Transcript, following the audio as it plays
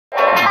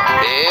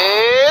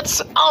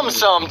It's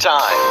aumsum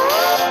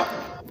time!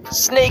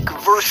 Snake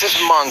versus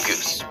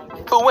mongoose.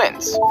 Who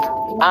wins?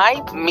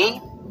 I, me,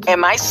 and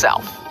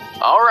myself.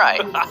 Alright.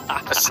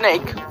 A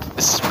snake,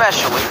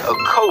 especially a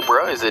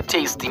cobra, is a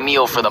tasty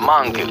meal for the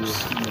mongoose.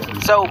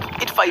 So,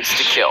 it fights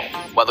to kill,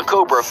 while the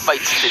cobra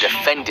fights to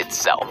defend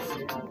itself.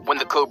 When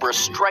the cobra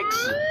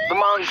strikes, the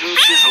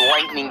mongooses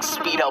lightning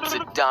speed helps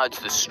it dodge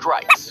the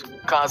strikes,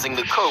 causing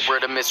the cobra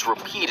to miss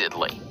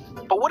repeatedly.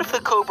 But what if the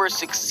cobra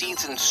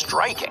succeeds in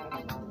striking?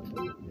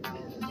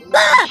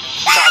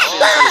 Toxins in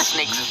the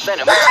snake's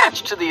venom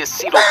attach to the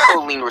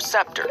acetylcholine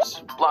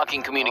receptors,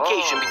 blocking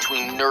communication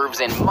between nerves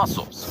and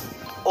muscles,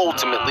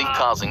 ultimately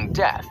causing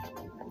death.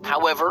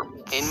 However,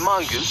 in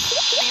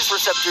mongoose, these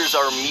receptors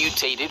are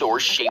mutated or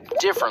shaped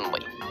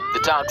differently. The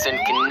toxin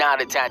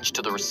cannot attach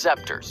to the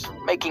receptors,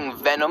 making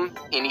venom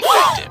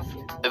ineffective.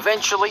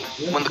 Eventually,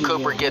 when the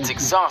cobra gets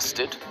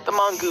exhausted, the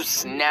mongoose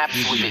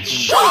snaps with its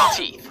sharp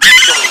teeth,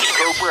 killing the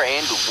cobra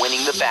and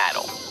winning the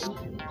battle.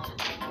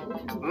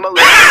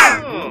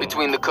 Mostly,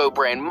 between the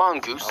cobra and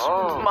mongoose,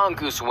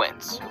 mongoose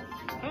wins.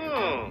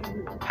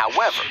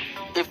 However,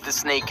 if the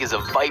snake is a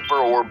viper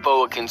or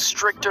boa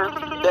constrictor,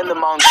 then the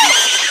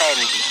mongoose can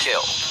be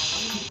killed.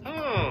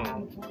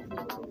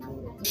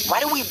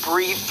 Why do we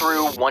breathe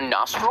through one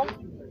nostril?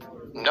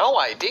 No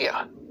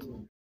idea.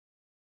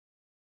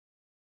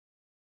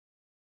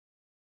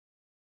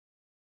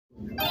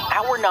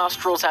 Our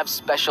nostrils have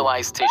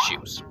specialized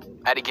tissues.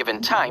 At a given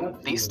time,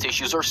 these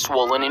tissues are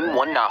swollen in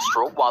one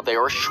nostril while they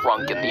are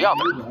shrunk in the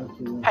other.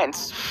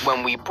 Hence,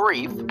 when we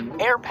breathe,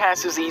 air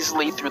passes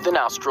easily through the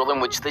nostril in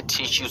which the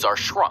tissues are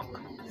shrunk.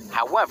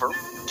 However,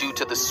 due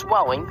to the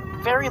swelling,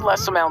 very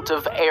less amount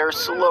of air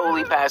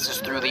slowly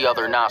passes through the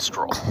other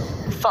nostril.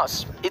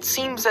 Thus, it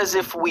seems as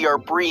if we are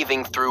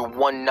breathing through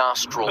one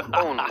nostril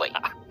only.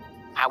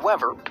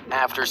 However,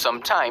 after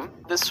some time,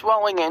 the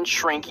swelling and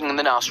shrinking in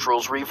the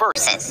nostrils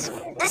reverses.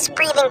 This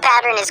breathing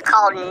pattern is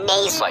called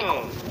nasal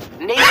cycle.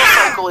 Nasal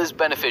cycle is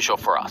beneficial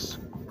for us.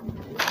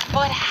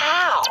 But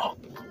how?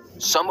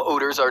 Some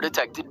odors are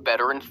detected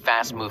better in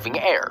fast-moving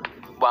air,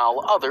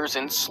 while others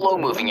in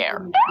slow-moving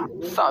air.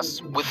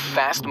 Thus, with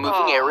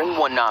fast-moving air in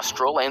one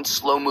nostril and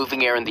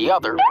slow-moving air in the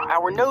other,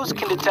 our nose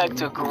can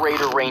detect a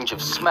greater range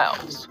of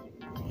smells.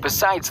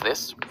 Besides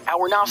this,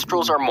 our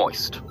nostrils are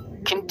moist.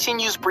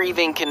 Continuous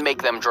breathing can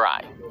make them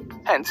dry.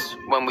 Hence,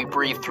 when we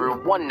breathe through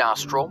one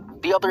nostril,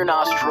 the other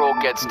nostril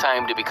gets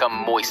time to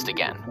become moist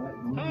again.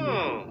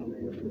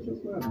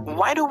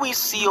 Why do we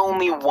see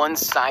only one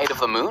side of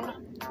the moon?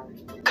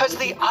 'Cause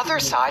the other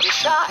side is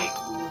shy.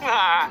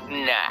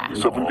 Nah.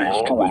 7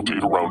 days to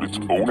rotate around its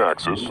own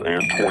axis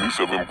and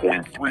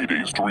 27.3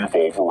 days to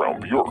revolve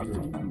around the Earth.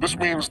 This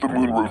means the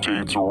moon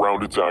rotates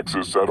around its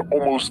axis at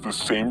almost the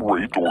same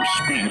rate or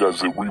speed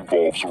as it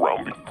revolves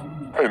around it.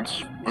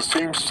 Hence, the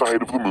same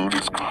side of the moon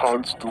is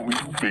constantly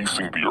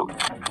facing the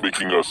Earth,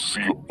 making us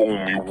see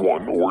only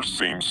one or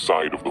same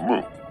side of the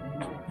moon.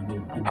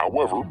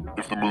 However,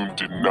 if the moon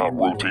did not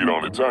rotate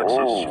on its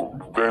axis,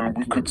 then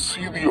we could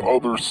see the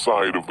other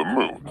side of the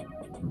moon.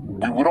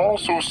 We would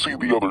also see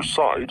the other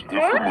side if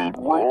the moon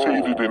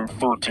rotated in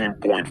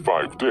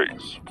 13.5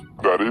 days.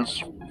 That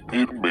is,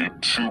 it made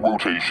 2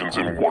 rotations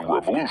in 1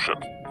 revolution.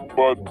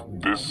 But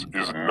this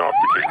is not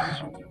the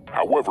case.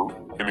 However,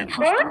 an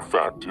interesting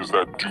fact is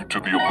that due to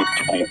the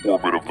elliptical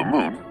orbit of the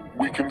moon,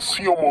 we can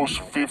see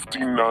almost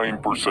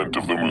 59%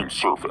 of the moon's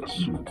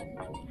surface.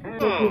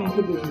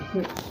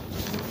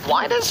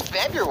 Why does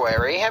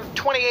February have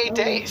 28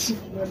 days?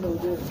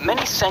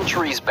 Many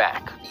centuries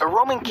back, a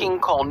Roman king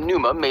called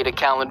Numa made a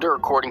calendar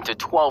according to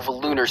 12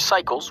 lunar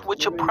cycles,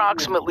 which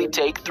approximately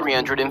take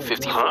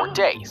 354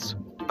 days.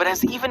 But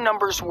as even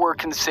numbers were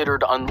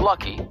considered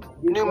unlucky,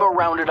 Numa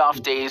rounded off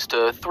days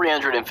to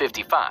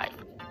 355.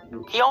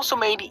 He also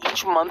made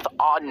each month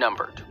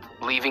odd-numbered,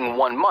 leaving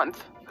one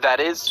month, that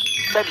is,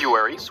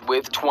 February's,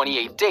 with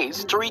 28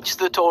 days to reach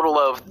the total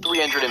of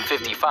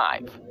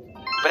 355.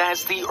 But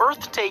as the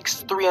Earth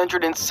takes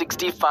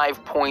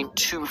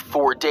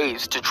 365.24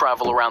 days to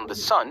travel around the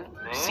Sun,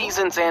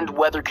 seasons and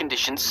weather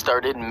conditions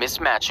started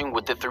mismatching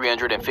with the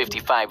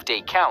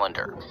 355-day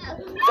calendar.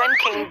 Then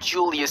came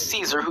Julius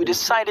Caesar, who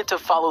decided to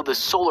follow the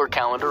solar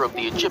calendar of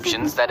the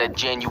Egyptians that had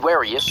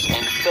Januarius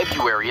and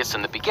Februarius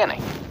in the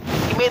beginning.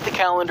 He made the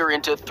calendar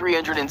into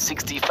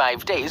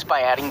 365 days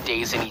by adding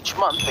days in each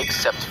month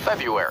except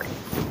February,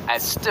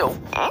 as still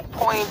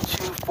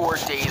 0.24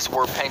 days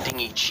were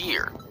pending each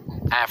year.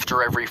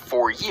 After every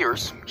 4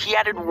 years, he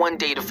added 1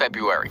 day to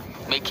February,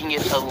 making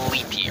it a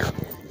leap year.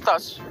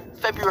 Thus,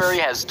 February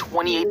has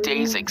 28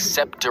 days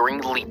except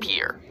during leap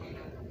year.